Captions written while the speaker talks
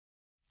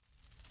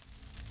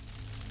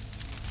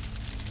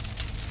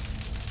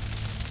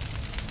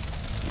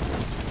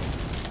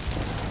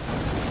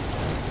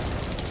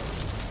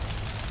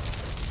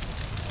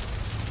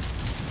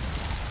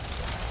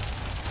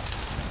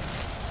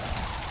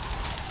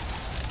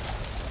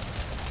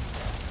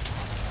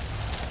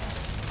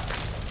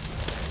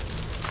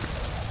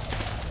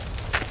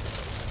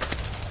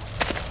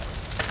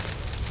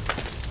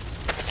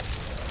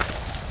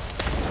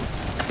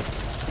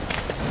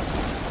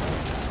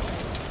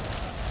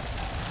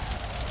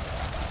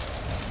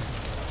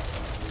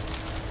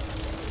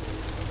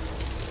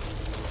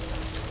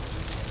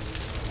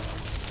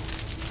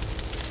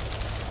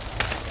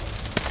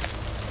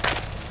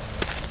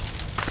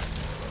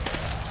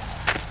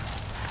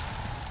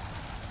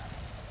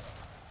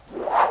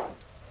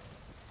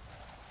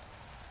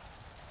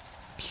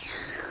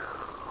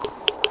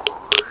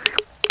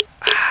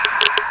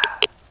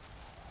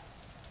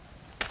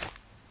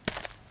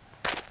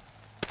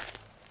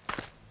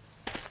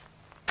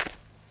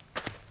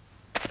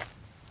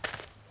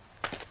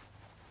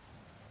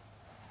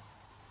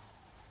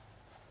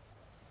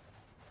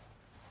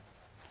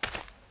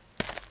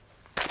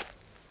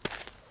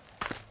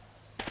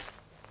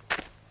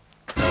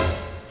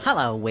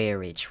Hello,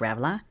 weary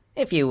traveller.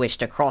 If you wish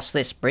to cross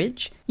this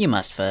bridge, you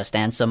must first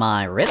answer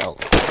my riddle.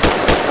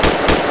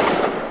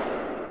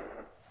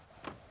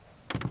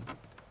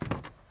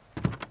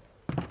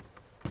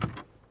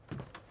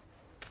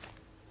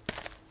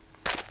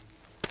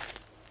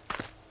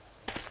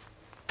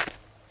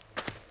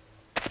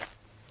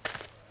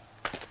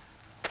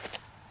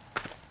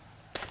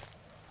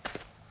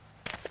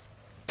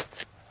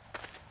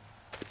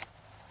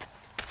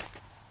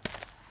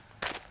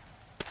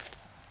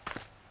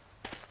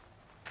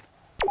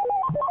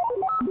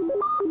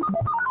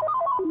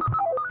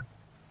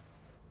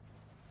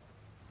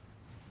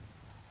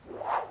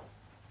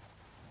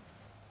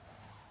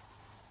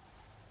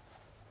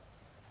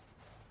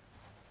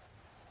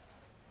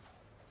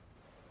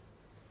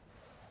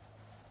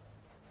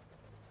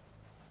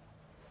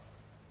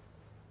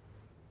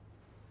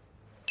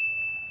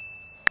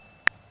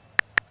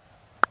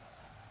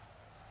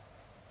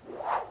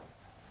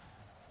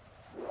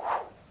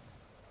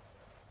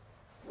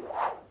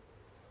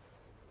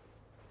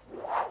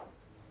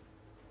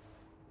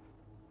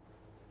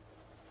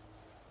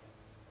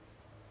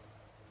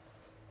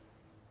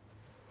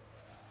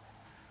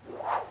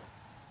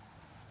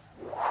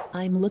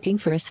 I'm looking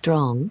for a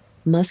strong,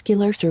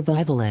 muscular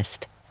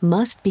survivalist.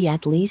 Must be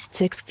at least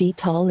 6 feet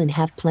tall and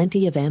have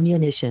plenty of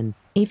ammunition.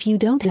 If you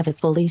don't have a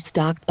fully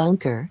stocked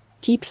bunker,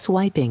 keep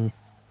swiping.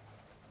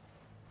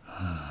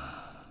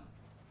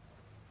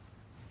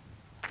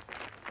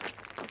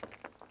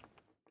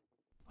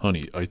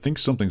 Honey, I think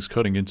something's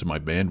cutting into my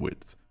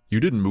bandwidth. You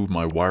didn't move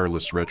my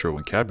wireless retro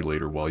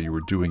encabulator while you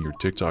were doing your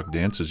TikTok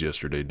dances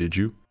yesterday, did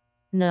you?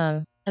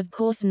 No, of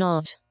course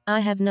not.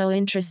 I have no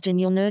interest in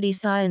your nerdy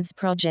science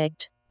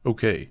project.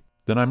 Okay,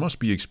 then I must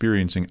be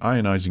experiencing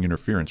ionizing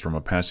interference from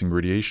a passing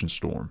radiation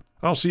storm.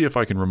 I'll see if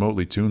I can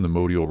remotely tune the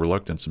modial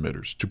reluctance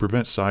emitters to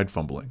prevent side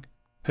fumbling.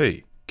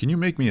 Hey, can you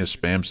make me a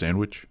spam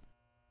sandwich?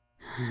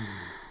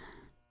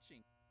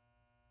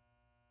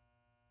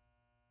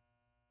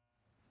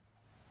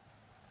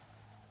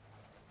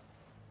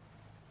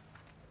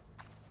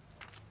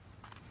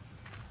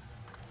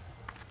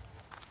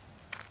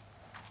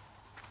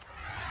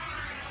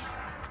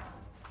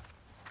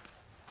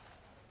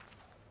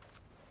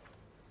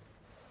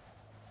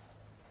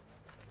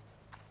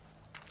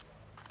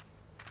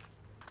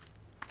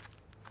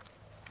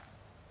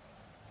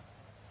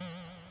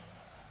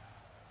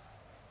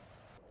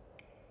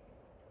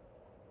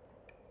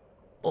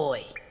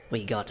 Oi,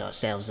 we got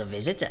ourselves a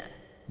visitor.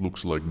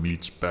 Looks like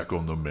meat's back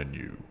on the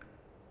menu.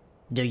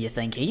 Do you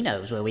think he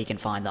knows where we can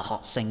find the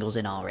hot singles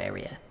in our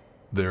area?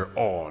 There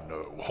are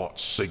no hot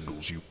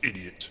singles, you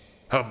idiot.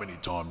 How many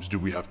times do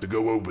we have to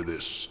go over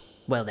this?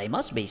 Well, they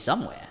must be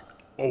somewhere.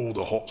 All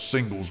the hot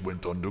singles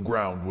went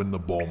underground when the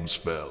bombs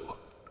fell.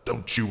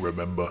 Don't you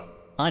remember?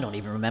 I don't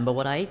even remember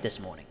what I ate this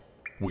morning.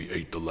 We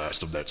ate the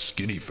last of that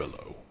skinny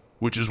fellow,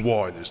 which is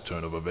why this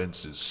turn of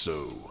events is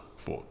so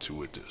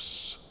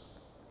fortuitous.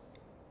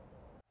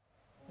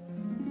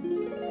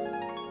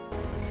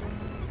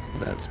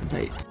 That's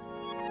bait.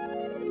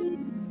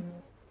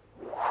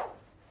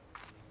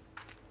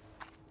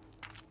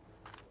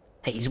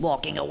 He's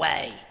walking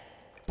away.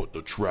 But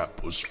the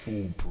trap was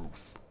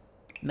foolproof.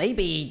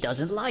 Maybe he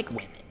doesn't like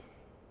women.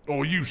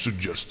 Are you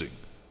suggesting?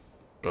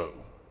 Oh,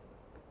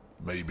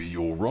 maybe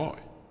you're right.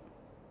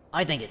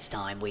 I think it's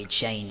time we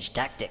change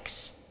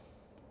tactics.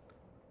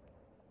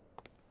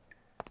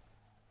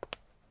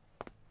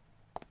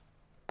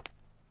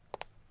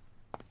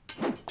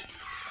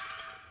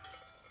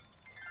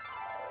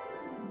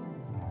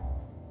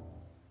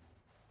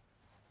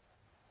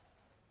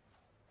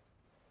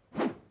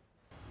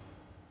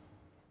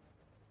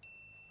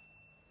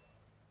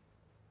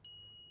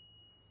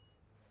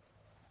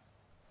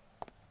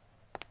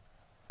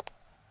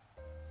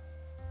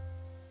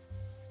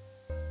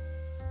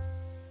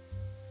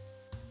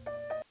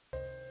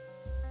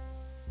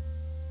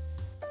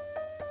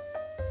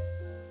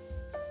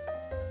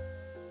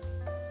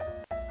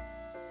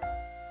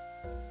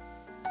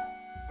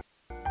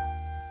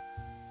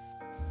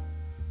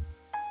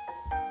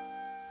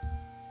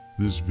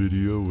 This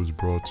video was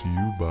brought to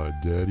you by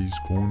Daddy's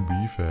Corned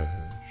Beef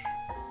Hash.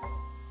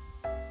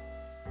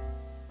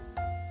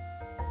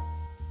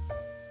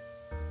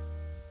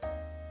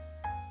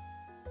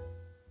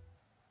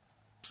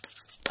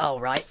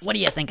 Alright, what do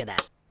you think of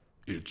that?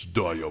 It's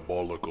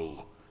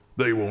diabolical.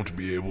 They won't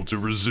be able to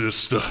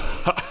resist.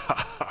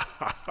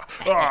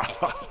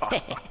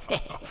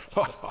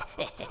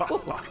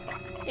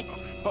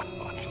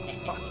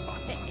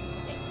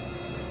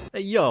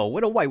 Hey yo,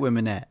 where the white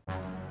women at?